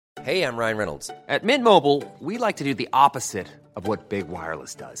Hey, I'm Ryan Reynolds. At Mint Mobile, we like to do the opposite of what Big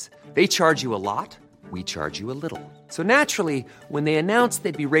Wireless does. They charge you a lot, we charge you a little. So naturally, when they announced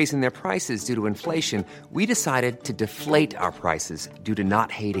they'd be raising their prices due to inflation, we decided to deflate our prices due to not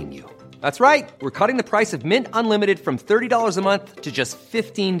hating you. That's right. We're cutting the price of Mint Unlimited from $30 a month to just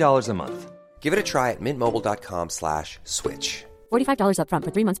 $15 a month. Give it a try at mintmobile.com/switch. $45 up front for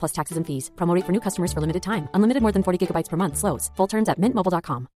 3 months plus taxes and fees. Promo rate for new customers for limited time. Unlimited more than 40 gigabytes per month. Slows full terms at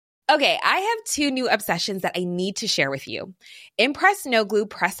mintmobile.com. Okay, I have 2 new obsessions that I need to share with you. Impress No Glue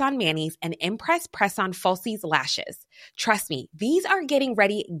Press-On Manis and Impress Press-On Falsies Lashes. Trust me, these are getting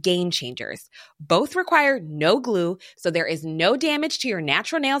ready game changers. Both require no glue, so there is no damage to your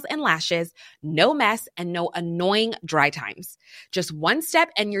natural nails and lashes, no mess, and no annoying dry times. Just one step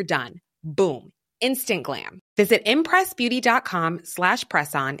and you're done. Boom. Instant glam. Visit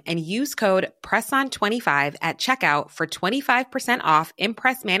impressbeauty.com/presson and use code PRESSON25 at checkout for 25% off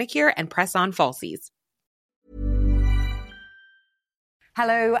Impress Manicure and Press-On Falsies.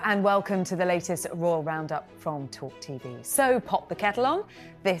 Hello and welcome to the latest Royal Roundup from Talk TV. So pop the kettle on.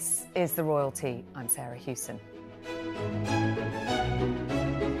 This is The Royalty. I'm Sarah Hewson.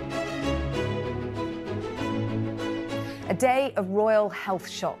 A day of royal health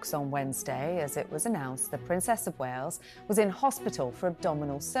shocks on Wednesday as it was announced the Princess of Wales was in hospital for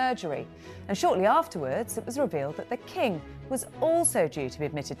abdominal surgery. And shortly afterwards, it was revealed that the King was also due to be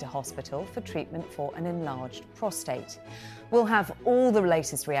admitted to hospital for treatment for an enlarged prostate. We'll have all the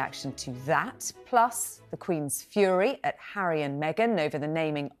latest reaction to that, plus the Queen's fury at Harry and Meghan over the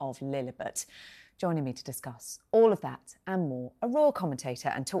naming of Lilibet. Joining me to discuss all of that and more, a royal commentator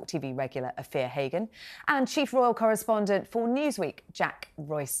and Talk TV regular, Afia Hagan, and chief royal correspondent for Newsweek, Jack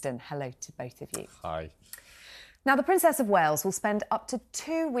Royston. Hello to both of you. Hi. Now, the Princess of Wales will spend up to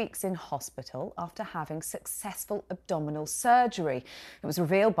 2 weeks in hospital after having successful abdominal surgery. It was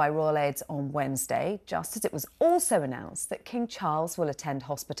revealed by royal aides on Wednesday, just as it was also announced that King Charles will attend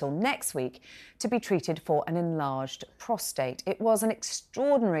hospital next week to be treated for an enlarged prostate. It was an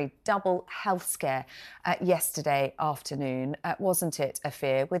extraordinary double health scare yesterday afternoon, wasn't it,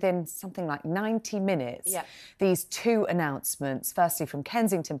 Afia? Within something like 90 minutes, these 2 announcements, firstly from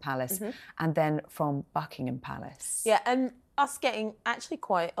Kensington Palace and then from Buckingham Palace. Yeah, and us getting actually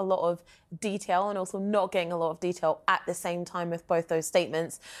quite a lot of detail and also not getting a lot of detail at the same time with both those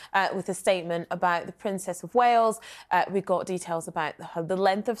statements. With the statement about the Princess of Wales, we got details about the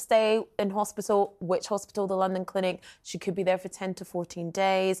length of stay in hospital, which hospital, the London Clinic. She could be there for 10 to 14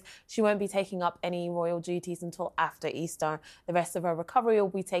 days. She won't be taking up any royal duties until after Easter. The rest of her recovery will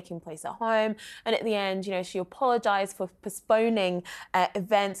be taking place at home. And at the end, she apologised for postponing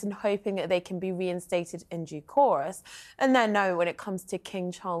events and hoping that they can be reinstated in due course. And then now when it comes to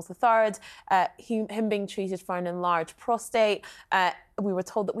King Charles III, him being treated for an enlarged prostate, we were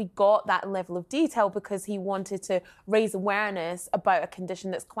told that we got that level of detail because he wanted to raise awareness about a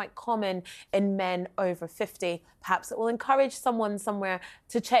condition that's quite common in men over 50. Perhaps it will encourage someone somewhere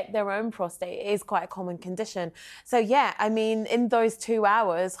to check their own prostate. It is quite a common condition. So yeah, I mean, in those 2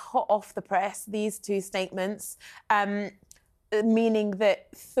 hours, hot off the press, these 2 statements, meaning that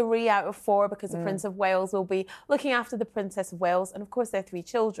 3 out of 4, because the Prince of Wales will be looking after the Princess of Wales, and of course their 3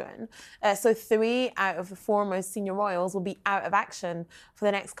 children. So 3 out of the 4 most senior royals will be out of action for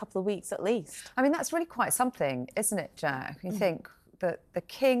the next couple of weeks at least. I mean, that's really quite something, isn't it, Jack? You think that the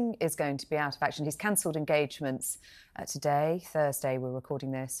King is going to be out of action. He's cancelled engagements today, Thursday, we're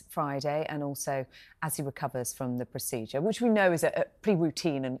recording this, Friday, and also as he recovers from the procedure, which we know is a pretty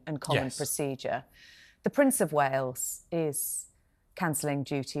routine and common procedure. The Prince of Wales is cancelling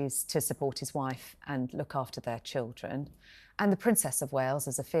duties to support his wife and look after their children. And the Princess of Wales,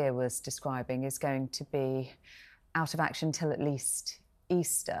 as Afia was describing, is going to be out of action till at least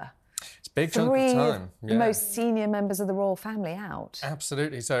Easter. It's a big chunk of time. The most senior members of the royal family out.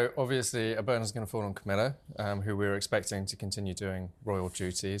 Absolutely. So obviously a burden is going to fall on Camilla, who we're expecting to continue doing royal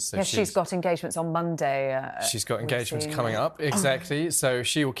duties. So yes, she's got engagements on Monday. She's got engagements coming up, exactly. So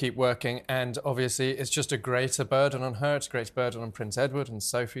she will keep working, and obviously it's just a greater burden on her. It's a greater burden on Prince Edward and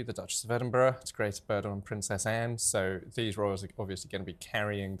Sophie, the Duchess of Edinburgh. It's a greater burden on Princess Anne. So these royals are obviously going to be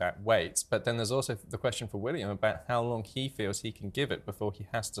carrying that weight. But then there's also the question for William about how long he feels he can give it before he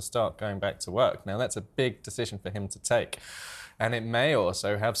has to start going back to work. Now, that's a big decision for him to take. And it may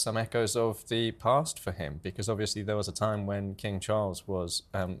also have some echoes of the past for him, because obviously there was a time when King Charles was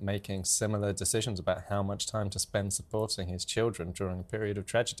making similar decisions about how much time to spend supporting his children during a period of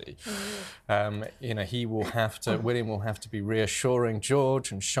tragedy. William will have to be reassuring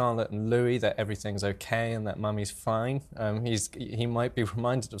George and Charlotte and Louis that everything's okay and that Mummy's fine. He might be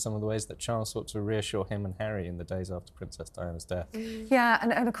reminded of some of the ways that Charles sought to reassure him and Harry in the days after Princess Diana's death. Yeah,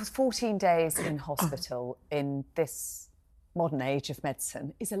 and of course 14 days in hospital in this modern age of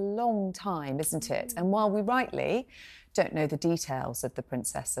medicine is a long time, isn't it? And while we rightly don't know the details of the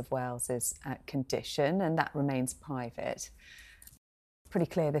Princess of Wales's condition, and that remains private, pretty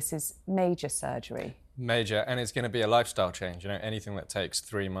clear this is major surgery. Major, and it's going to be a lifestyle change. Anything that takes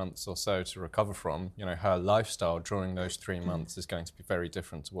 3 months or so to recover from, her lifestyle during those 3 months is going to be very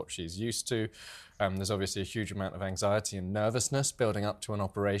different to what she's used to. There's obviously a huge amount of anxiety and nervousness building up to an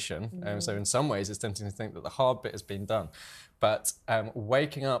operation. So in some ways, it's tempting to think that the hard bit has been done. But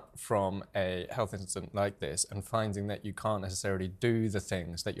waking up from a health incident like this and finding that you can't necessarily do the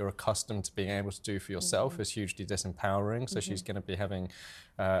things that you're accustomed to being able to do for yourself is hugely disempowering. So she's going to be having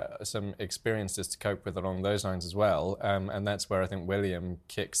some experiences to cope with along those lines as well. And that's where I think William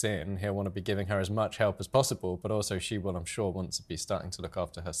kicks in. He'll want to be giving her as much help as possible, but also she will, I'm sure, want to be starting to look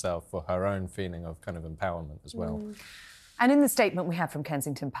after herself for her own feeling of kind of empowerment as well. And in the statement we had from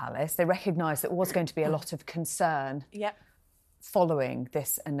Kensington Palace, they recognised there was going to be a lot of concern following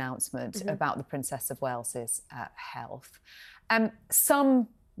this announcement about the Princess of Wales's health. Some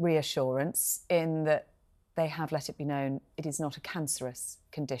reassurance in that they have let it be known it is not a cancerous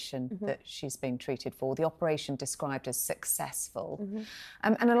condition that she's being treated for. The operation described as successful.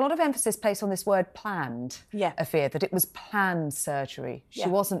 And a lot of emphasis placed on this word planned, a fear that it was planned surgery. She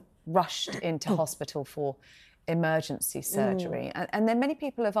wasn't rushed into hospital for emergency surgery. And then many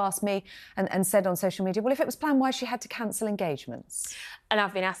people have asked me and said on social media, well, if it was planned, why she had to cancel engagements? And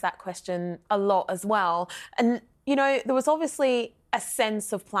I've been asked that question a lot as well. And, there was obviously a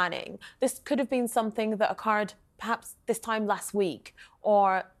sense of planning. This could have been something that occurred perhaps this time last week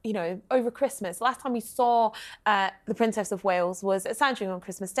or, over Christmas. Last time we saw the Princess of Wales was at Sandringham on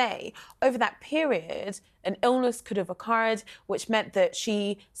Christmas Day. Over that period, an illness could have occurred, which meant that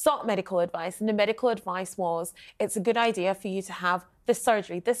she sought medical advice, and the medical advice was, it's a good idea for you to have this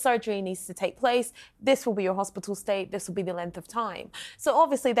surgery. This surgery needs to take place. This will be your hospital stay. This will be the length of time. So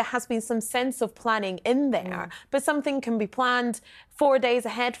obviously there has been some sense of planning in there, but something can be planned 4 days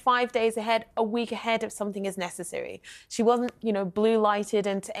ahead, 5 days ahead, a week ahead if something is necessary. She wasn't, blue lighted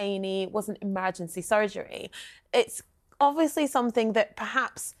into A&E. It wasn't emergency surgery. It's obviously something that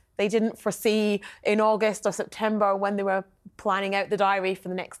perhaps they didn't foresee in August or September when they were planning out the diary for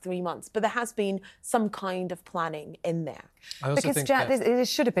the next 3 months. But there has been some kind of planning in there. Because, Jack, it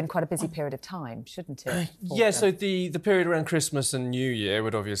should have been quite a busy period of time, shouldn't it? So the period around Christmas and New Year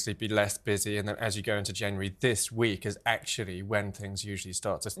would obviously be less busy. And then as you go into January, this week is actually when things usually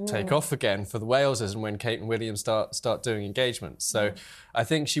start to take off again for the Waleses and when Kate and William start doing engagements. So I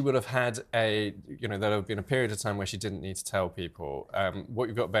think she would have had there would have been a period of time where she didn't need to tell people. What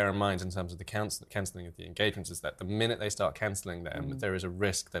you've got to bear in mind in terms of the cancelling of the engagements is that the minute they start cancelling them, there is a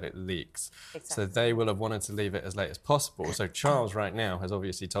risk that it leaks. Exactly. So they will have wanted to leave it as late as possible. So Charles right now has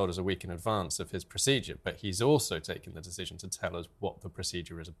obviously told us a week in advance of his procedure, but he's also taken the decision to tell us what the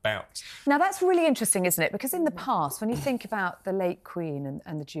procedure is about. Now, that's really interesting, isn't it? Because in the past, when you think about the late Queen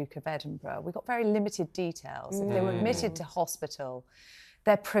and the Duke of Edinburgh, we got very limited details. If they were admitted to hospital,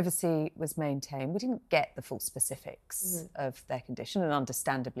 their privacy was maintained. We didn't get the full specifics of their condition, and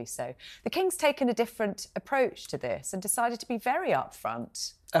understandably so. The King's taken a different approach to this and decided to be very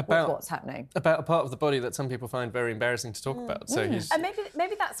upfront with what's happening. About a part of the body that some people find very embarrassing to talk about. So and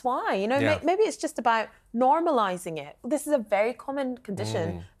maybe that's why, maybe it's just about normalising it. This is a very common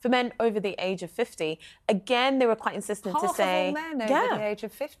condition for men over the age of 50. Again, they were quite insistent to say... Half of all men over the age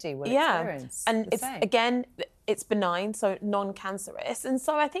of 50 will experience and the same. Again, it's benign, so non-cancerous. And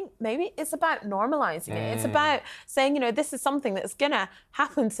so I think maybe it's about normalising it. It's about saying, this is something that's going to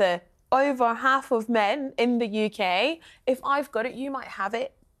happen to over half of men in the UK. If I've got it, you might have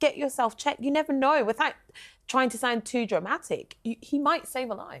it. Get yourself checked. You never know. Without trying to sound too dramatic, he might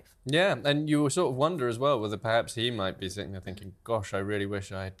save a life. Yeah, and you sort of wonder as well whether perhaps he might be sitting there thinking, gosh, I really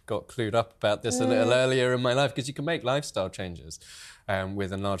wish I had got clued up about this a little earlier in my life, because you can make lifestyle changes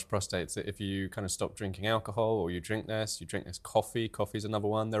with enlarged prostates. If you kind of stop drinking alcohol or you drink less coffee. Coffee's another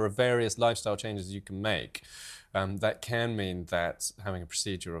one. There are various lifestyle changes you can make that can mean that having a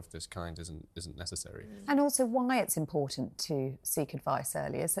procedure of this kind isn't necessary. And also why it's important to seek advice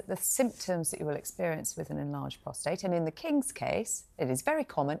early is that the symptoms that you will experience with an enlarged prostate. And in the King's case, it is very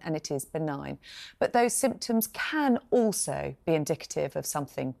common and it is benign. But those symptoms can also be indicative of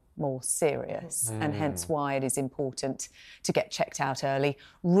something more serious, and hence why it is important to get checked out early,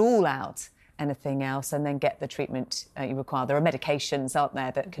 rule out anything else, and then get the treatment you require. There are medications, aren't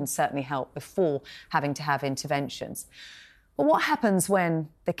there, that can certainly help before having to have interventions. But what happens when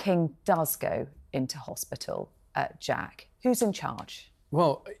the King does go into hospital, Jack? Who's in charge?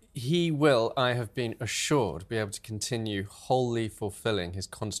 Well, he will, I have been assured, be able to continue wholly fulfilling his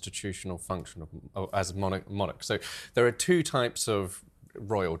constitutional function as monarch. So there are two types of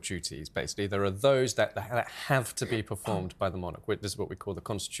royal duties, basically. There are those that have to be performed by the monarch. This is what we call the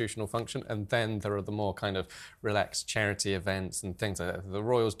constitutional function. And then there are the more kind of relaxed charity events and things like that the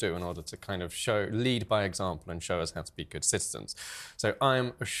royals do in order to kind of lead by example and show us how to be good citizens. So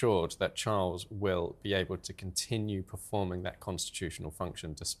I'm assured that Charles will be able to continue performing that constitutional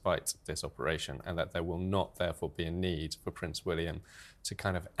function despite this operation, and that there will not therefore be a need for Prince William to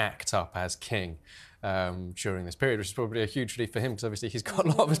kind of act up as king during this period, which is probably a huge relief for him because obviously he's got a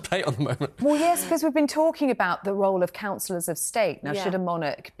lot of his plate on the moment. Well, yes, because we've been talking about the role of councillors of state. Now, should a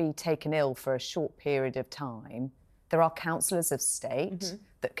monarch be taken ill for a short period of time, there are councillors of state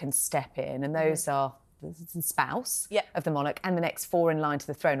that can step in, and those are the spouse of the monarch and the next four in line to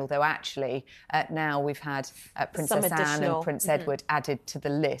the throne, although actually now we've had Princess Anne and Prince Edward added to the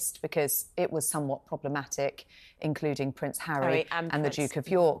list because it was somewhat problematic, including Prince Harry and the Duke of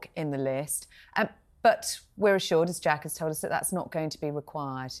York in the list. But we're assured, as Jack has told us, that that's not going to be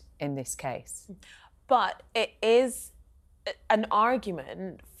required in this case. But it is an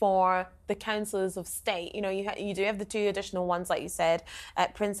argument for the councillors of state. You know, you do have the two additional ones, like you said,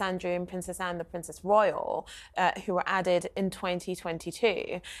 Prince Andrew and Princess Anne, the Princess Royal, who were added in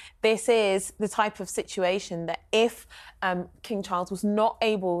 2022. This is the type of situation that if King Charles was not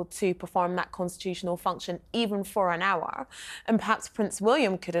able to perform that constitutional function even for an hour, and perhaps Prince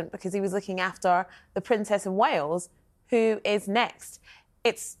William couldn't because he was looking after the Princess of Wales, who is next?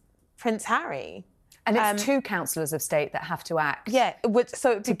 It's Prince Harry. And it's two councillors of state that have to act. Yeah,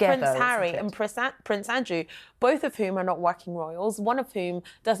 so it'd be together, Prince Harry and Prince Andrew, both of whom are not working royals, one of whom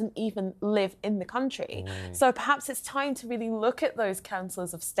doesn't even live in the country. So perhaps it's time to really look at those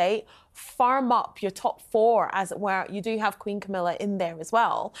councillors of state, farm up your top four, as it were. You do have Queen Camilla in there as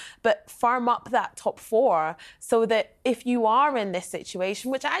well, but farm up that top four so that if you are in this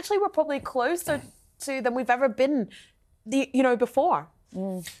situation, which actually we're probably closer to than we've ever been, before.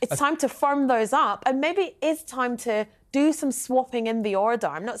 It's time to firm those up, and maybe it is time to do some swapping in the order.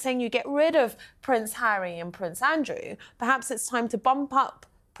 I'm not saying you get rid of Prince Harry and Prince Andrew. Perhaps it's time to bump up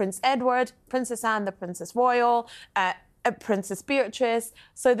Prince Edward, Princess Anne, the Princess Royal, Princess Beatrice,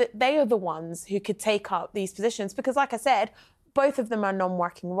 so that they are the ones who could take up these positions. Because, like I said, both of them are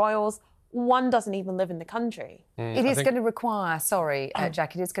non-working royals. One doesn't even live in the country. It is going to require,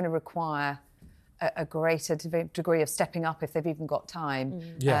 Jack, it is going to require a greater degree of stepping up, if they've even got time,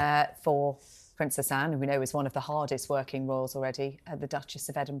 for Princess Anne, who we know is one of the hardest working royals already, the Duchess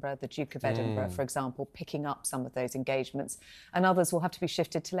of Edinburgh, the Duke of Edinburgh, for example, picking up some of those engagements, and others will have to be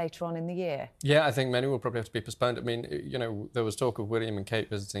shifted to later on in the year. Yeah, I think many will probably have to be postponed. I mean, there was talk of William and Kate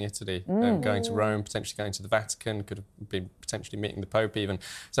visiting Italy, going to Rome, potentially going to the Vatican, could have been potentially meeting the Pope even.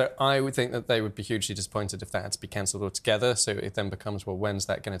 So I would think that they would be hugely disappointed if that had to be cancelled altogether. So it then becomes, well, when's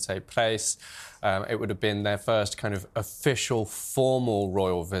that going to take place? It would have been their first kind of official, formal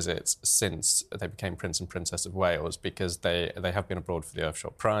royal visit since they became Prince and Princess of Wales, because they have been abroad for the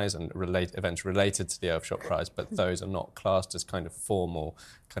Earthshot Prize and events related to the Earthshot Prize, but those are not classed as kind of formal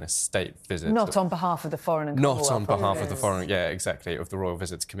kind of state visits. Not on behalf of the Foreign and Not on behalf of the Foreign, of the Royal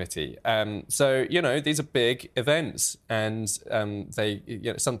Visits Committee. So, these are big events, and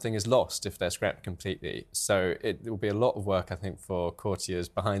something is lost if they're scrapped completely. So it will be a lot of work, I think, for courtiers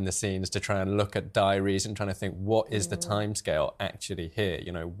behind the scenes to try and look at diaries and trying to think, what is the timescale actually here?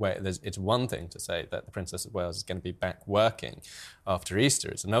 It's one thing to say that the Princess of Wales is going to be back working after Easter.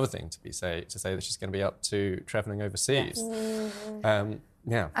 It's another thing to say that she's going to be up to travelling overseas. And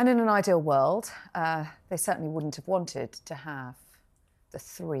in an ideal world, they certainly wouldn't have wanted to have the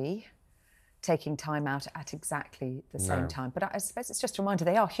three taking time out at exactly the same time. But I suppose it's just a reminder,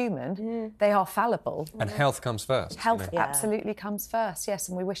 they are human, they are fallible. And health comes first. Health absolutely comes first, yes,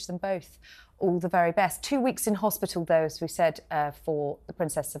 and we wish them both all the very best. 2 weeks in hospital, though, as we said, for the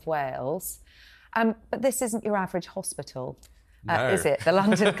Princess of Wales. But this isn't your average hospital. No. Is it? The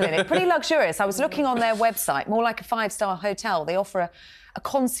London Clinic. Pretty luxurious. I was looking on their website, more like a 5-star hotel. They offer a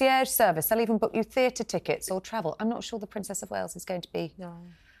concierge service. They'll even book you theatre tickets or travel. I'm not sure the Princess of Wales is going to be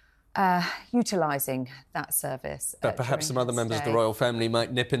utilising that service. But perhaps some other members of the stay. royal family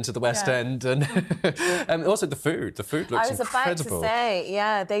might nip into the West End, and also the food. The food looks incredible. I was about to say,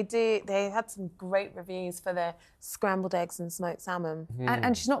 yeah, they do. They had some great reviews for their scrambled eggs and smoked salmon.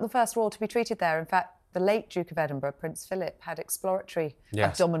 And she's not the first royal to be treated there. In fact, the late Duke of Edinburgh, Prince Philip, had exploratory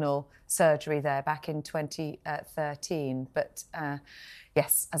abdominal surgery there back in 2013. But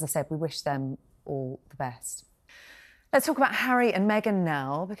yes, as I said, we wish them all the best. Let's talk about Harry and Meghan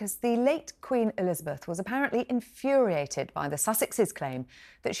now, because the late Queen Elizabeth was apparently infuriated by the Sussexes' claim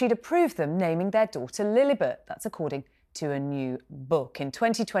that she'd approved them naming their daughter Lilibet. That's according to a new book. In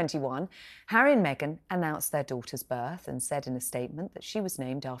 2021, Harry and Meghan announced their daughter's birth and said in a statement that she was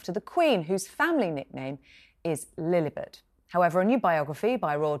named after the Queen, whose family nickname is Lilibet. However, a new biography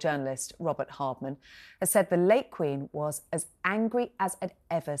by royal journalist Robert Hardman has said the late Queen was as angry as had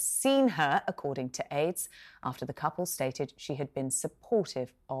ever seen her, according to aides, after the couple stated she had been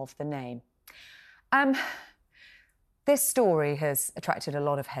supportive of the name. This story has attracted a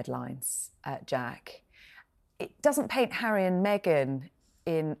lot of headlines, Jack. It doesn't paint Harry and Meghan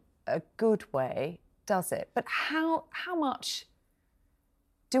in a good way, does it? But how much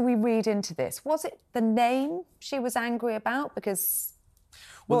do we read into this? Was it the name she was angry about? Because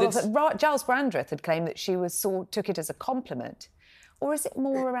Giles Brandreth had claimed that she took it as a compliment. Or is it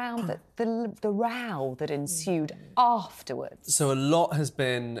more around the row that ensued afterwards? So a lot has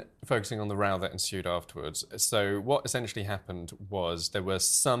been focusing on the row that ensued afterwards. So what essentially happened was there were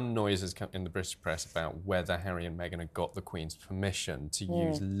some noises in the British press about whether Harry and Meghan had got the Queen's permission to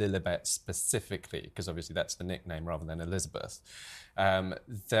use Lilibet specifically, because obviously that's the nickname rather than Elizabeth.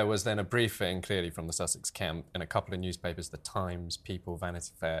 There was then a briefing, clearly from the Sussex camp, in a couple of newspapers, The Times, People,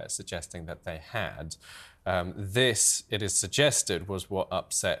 Vanity Fair, suggesting that they had. This, it is suggested, was what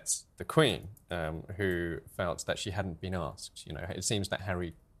upset the Queen, who felt that she hadn't been asked. You know, it seems that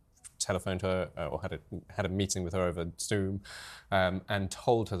Harry telephoned her or had a meeting with her over Zoom and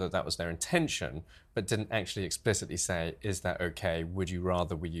told her that that was their intention, but didn't actually explicitly say, "Is that okay? Would you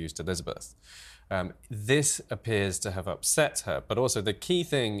rather we used Elizabeth?" This appears to have upset her, but also the key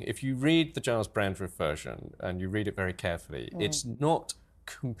thing, if you read the Giles Brandreth version and you read it very carefully, it's not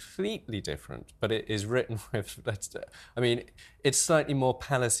completely different, but it is written with, it's slightly more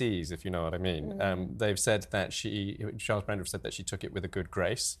Palacese, if you know what I mean. They've said that Giles Brandreth said that she took it with a good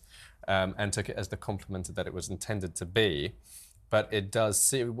grace and took it as the compliment that it was intended to be. But it does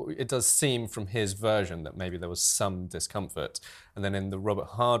seem from his version that maybe there was some discomfort. And then in the Robert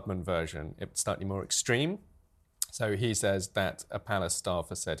Hardman version, it's slightly more extreme. So he says that a palace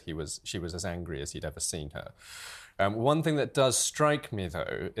staffer said she was as angry as he'd ever seen her. One thing that does strike me,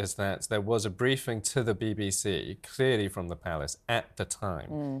 though, is that there was a briefing to the BBC, clearly from the palace at the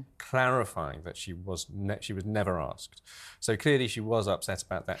time, clarifying that she was never asked. So clearly she was upset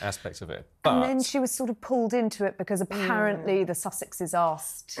about that aspect of it. But and then she was sort of pulled into it because apparently the Sussexes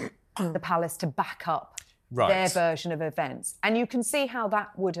asked the palace to back up their version of events. And you can see how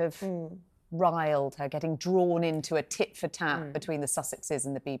that would have riled her, getting drawn into a tit-for-tat between the Sussexes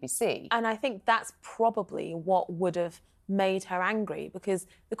and the BBC. And I think that's probably what would have made her angry, because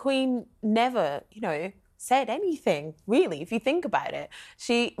the Queen never, said anything, really, if you think about it.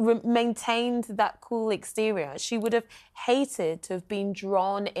 She maintained that cool exterior. She would have hated to have been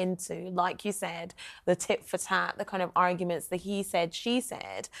drawn into, like you said, the tit-for-tat, the kind of arguments, the he said, she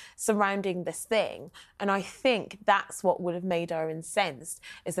said, surrounding this thing. And I think that's what would have made her incensed,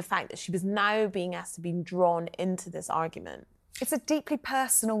 is the fact that she was now being asked to be drawn into this argument. It's a deeply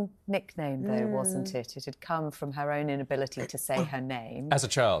personal nickname, though, wasn't it? It had come from her own inability to say her name. As a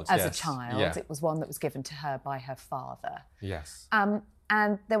child, As a child. It was one that was given to her by her father. Yes.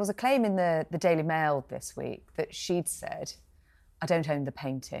 And there was a claim in the Daily Mail this week that she'd said, "I don't own the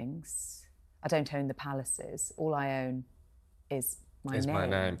paintings, I don't own the palaces, all I own is my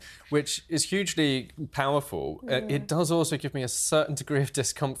name." Which is hugely powerful. It does also give me a certain degree of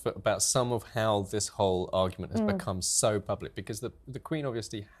discomfort about some of how this whole argument has become so public, because the Queen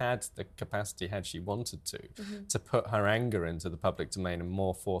obviously had the capacity, had she wanted to put her anger into the public domain in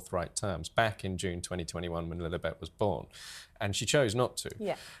more forthright terms back in June 2021 when Lilibet was born. And she chose not to.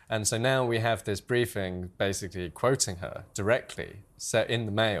 Yeah. And so now we have this briefing basically quoting her directly, set in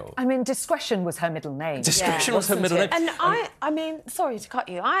the Mail. I mean, discretion was her middle name. Discretion was her middle name. And I mean, sorry to cut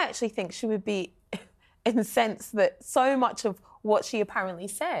you, I actually think she would be incensed that so much of what she apparently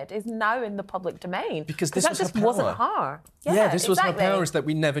said is now in the public domain. Because this that was just her power. wasn't her. This was her power, is that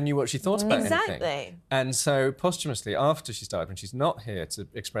we never knew what she thought about anything. Exactly. And so posthumously, after she died, when she's not here to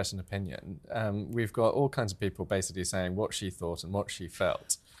express an opinion, we've got all kinds of people basically saying what she thought and what she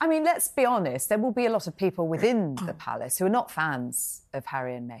felt. I mean, let's be honest, there will be a lot of people within the palace who are not fans of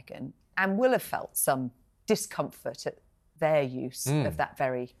Harry and Meghan and will have felt some discomfort at their use of that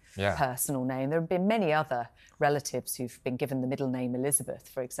very personal name. There have been many other relatives who've been given the middle name Elizabeth,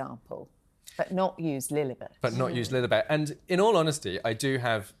 for example, but not used Lilibet. And in all honesty, I do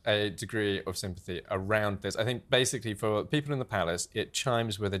have a degree of sympathy around this. I think basically for people in the palace, it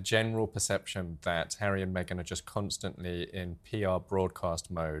chimes with a general perception that Harry and Meghan are just constantly in PR broadcast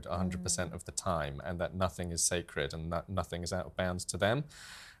mode 100% of the time, and that nothing is sacred and that nothing is out of bounds to them.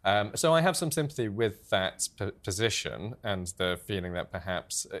 So I have some sympathy with that position and the feeling that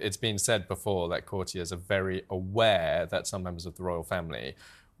perhaps it's been said before that courtiers are very aware that some members of the royal family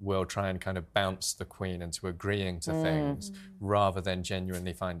will try and kind of bounce the Queen into agreeing to things rather than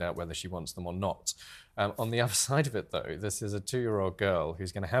genuinely find out whether she wants them or not. On the other side of it, though, this is a 2-year-old girl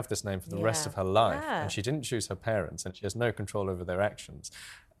who's going to have this name for the rest of her life, and she didn't choose her parents, and she has no control over their actions.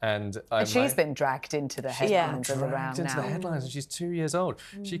 And she's been dragged into the headlines and around now. The headlines, and she's 2 years old.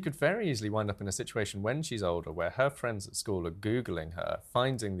 She could very easily wind up in a situation when she's older where her friends at school are Googling her,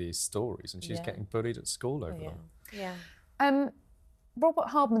 finding these stories, and she's getting bullied at school over them. Robert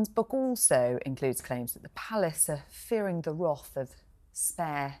Hardman's book also includes claims that the palace are fearing the wrath of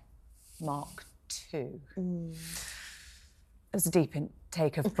Spare Mark II. It was a deep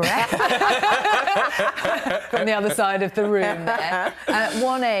intake of breath from the other side of the room there.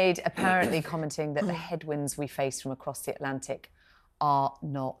 One aide apparently commenting that the headwinds we face from across the Atlantic are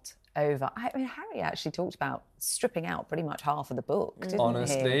not over. I mean, Harry actually talked about stripping out pretty much half of the book, didn't he?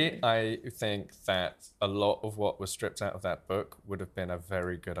 Honestly, I think that a lot of what was stripped out of that book would have been a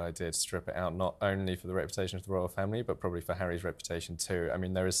very good idea to strip it out, not only for the reputation of the royal family, but probably for Harry's reputation too. I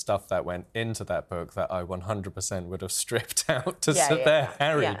mean, there is stuff that went into that book that I 100% would have stripped out to spare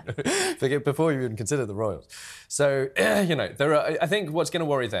Harry before you even consider the royals. So, you know, I think what's going to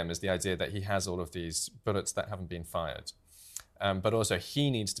worry them is the idea that he has all of these bullets that haven't been fired. But also, he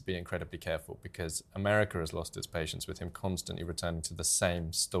needs to be incredibly careful because America has lost its patience with him constantly returning to the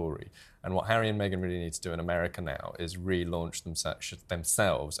same story. And what Harry and Meghan really need to do in America now is relaunch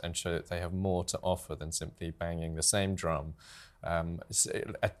themselves and show that they have more to offer than simply banging the same drum,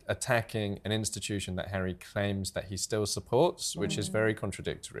 attacking an institution that Harry claims that he still supports, which is very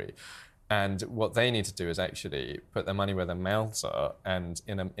contradictory. And what they need to do is actually put their money where their mouths are and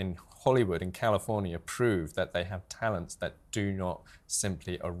in Hollywood, in California, prove that they have talents that do not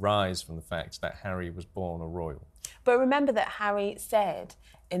simply arise from the fact that Harry was born a royal. But remember that Harry said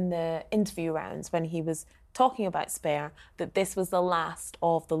in the interview rounds when he was talking about Spare that this was the last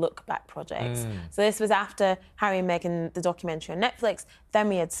of the look-back projects. So this was after Harry and Meghan, the documentary on Netflix, then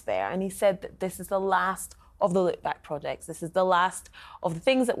we had Spare, and he said that this is the last of the look-back projects. This is the last of the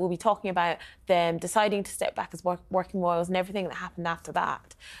things that we'll be talking about, them deciding to step back as working royals and everything that happened after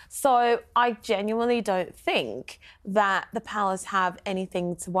that. So I genuinely don't think that the palace have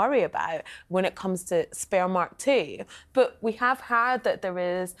anything to worry about when it comes to Spare Mark II. But we have heard that there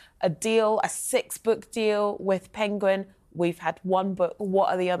is a deal, a 6-book deal with Penguin. We've had 1 book. What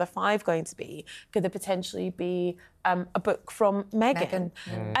are the other 5 going to be? Could there potentially be a book from Meghan?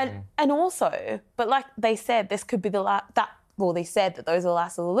 And also, but like they said, this could be the last. They said that those are the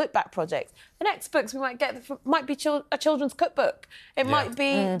last of the look-back projects. The next books we might get might be a children's cookbook. It might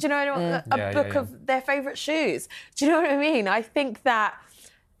be, do you know, a book of their favourite shoes. Do you know what I mean? I think that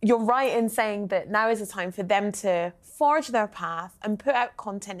you're right in saying that now is the time for them to forge their path and put out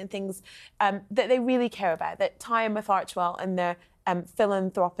content and things that they really care about, that tie in with Archewell and their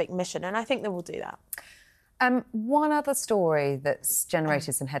philanthropic mission. And I think they will do that. One other story that's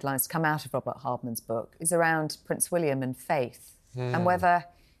generated some headlines to come out of Robert Hardman's book is around Prince William and faith and whether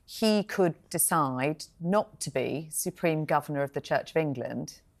he could decide not to be Supreme Governor of the Church of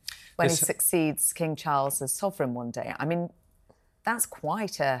England when he succeeds King Charles as sovereign one day. I mean, that's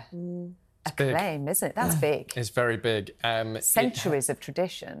quite a claim, isn't it? That's big. It's very big. Centuries of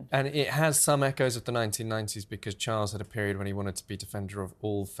tradition. And it has some echoes of the 1990s because Charles had a period when he wanted to be defender of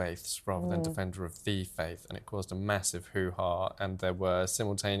all faiths rather than defender of the faith, and it caused a massive hoo-ha. And there were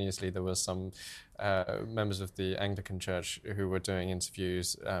some members of the Anglican Church who were doing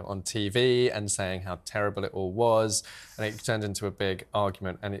interviews on TV and saying how terrible it all was, and it turned into a big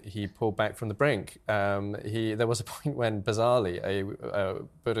argument, and he pulled back from the brink. There was a point when, bizarrely, a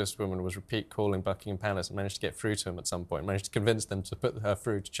Buddhist woman was repeat calling Buckingham Palace and managed to get through to him at some point, managed to convince them to put her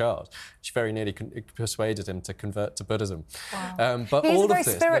through to Charles. She very nearly persuaded him to convert to Buddhism. Wow. But He's all a very of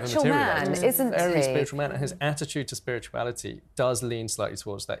this spiritual man, isn't he? Very spiritual man, and his attitude to spirituality does lean slightly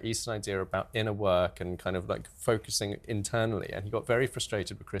towards that Eastern idea about inner work work and kind of like focusing internally. And he got very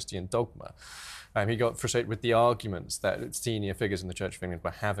frustrated with Christian dogma. He got frustrated with the arguments that senior figures in the Church of England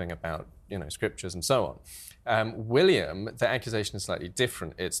were having about, scriptures and so on. William, the accusation is slightly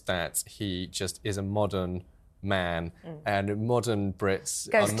different. It's that he just is a modern man, and modern Brits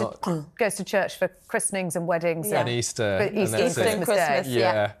goes to church for christenings and weddings and Easter, Easter and Christmas.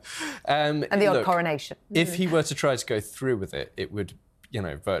 Yeah. And the odd coronation. If he were to try to go through with it, it would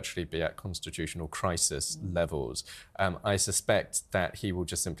virtually be at constitutional crisis levels. I suspect that he will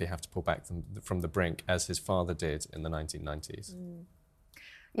just simply have to pull back from the brink, as his father did in the 1990s.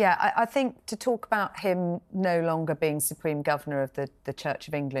 Yeah, I think to talk about him no longer being Supreme Governor of the Church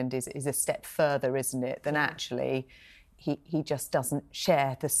of England is a step further, isn't it, than actually he just doesn't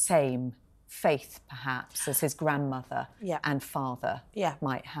share the same faith, perhaps, as his grandmother and father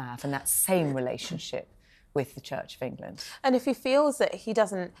might have, and that same relationship with the Church of England. And if he feels that he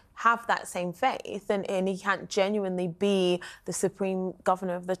doesn't have that same faith and he can't genuinely be the Supreme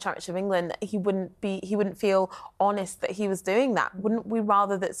Governor of the Church of England, he wouldn't feel honest that he was doing that. Wouldn't we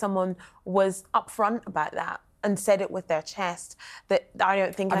rather that someone was upfront about that and said it with their chest, that I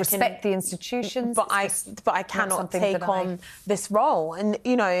don't think I respect the institutions, but I cannot take on this role. And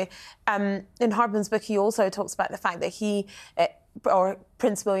in Hardman's book, he also talks about the fact that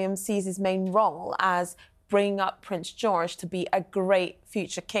Prince William sees his main role as bringing up Prince George to be a great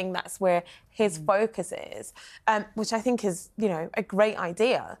future king. That's where his focus is, which I think is, a great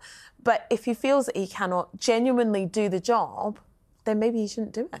idea. But if he feels that he cannot genuinely do the job, then maybe he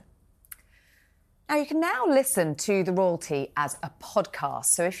shouldn't do it. Now, you can now listen to The Royalty as a podcast.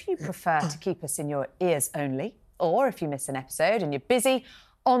 So if you prefer to keep us in your ears only, or if you miss an episode and you're busy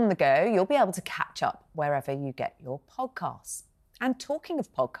on the go, you'll be able to catch up wherever you get your podcasts. And talking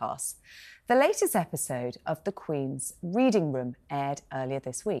of podcasts, the latest episode of The Queen's Reading Room aired earlier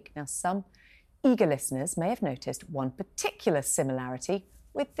this week. Now, some eager listeners may have noticed one particular similarity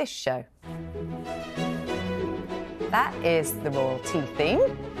with this show. That is the Royalty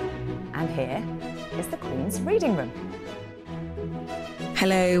theme. And here is The Queen's Reading Room.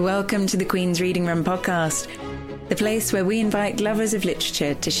 Hello, welcome to The Queen's Reading Room podcast, the place where we invite lovers of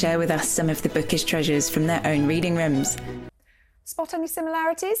literature to share with us some of the bookish treasures from their own reading rooms. Spot any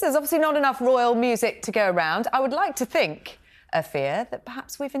similarities? There's obviously not enough royal music to go around. I would like to think, Afia, that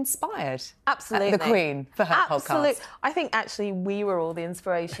perhaps we've inspired the Queen for her podcast. I think actually we were all the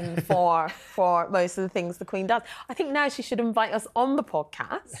inspiration for most of the things the Queen does. I think now she should invite us on the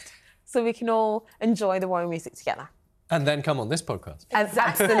podcast so we can all enjoy the royal music together. And then come on this podcast.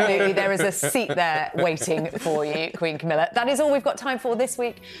 Absolutely, there is a seat there waiting for you, Queen Camilla. That is all we've got time for this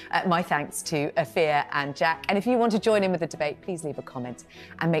week. My thanks to Afia and Jack. And if you want to join in with the debate, please leave a comment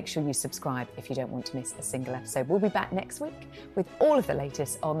and make sure you subscribe if you don't want to miss a single episode. We'll be back next week with all of the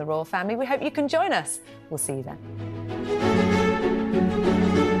latest on the royal family. We hope you can join us. We'll see you then.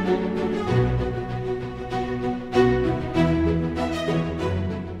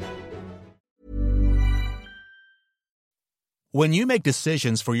 When you make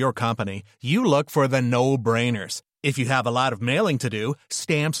decisions for your company, you look for the no-brainers. If you have a lot of mailing to do,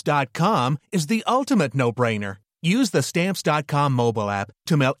 Stamps.com is the ultimate no-brainer. Use the Stamps.com mobile app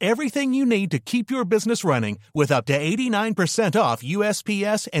to mail everything you need to keep your business running with up to 89% off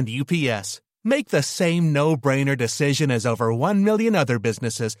USPS and UPS. Make the same no-brainer decision as over 1 million other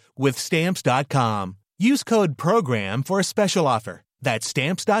businesses with Stamps.com. Use code PROGRAM for a special offer. That's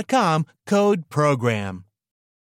Stamps.com, code PROGRAM.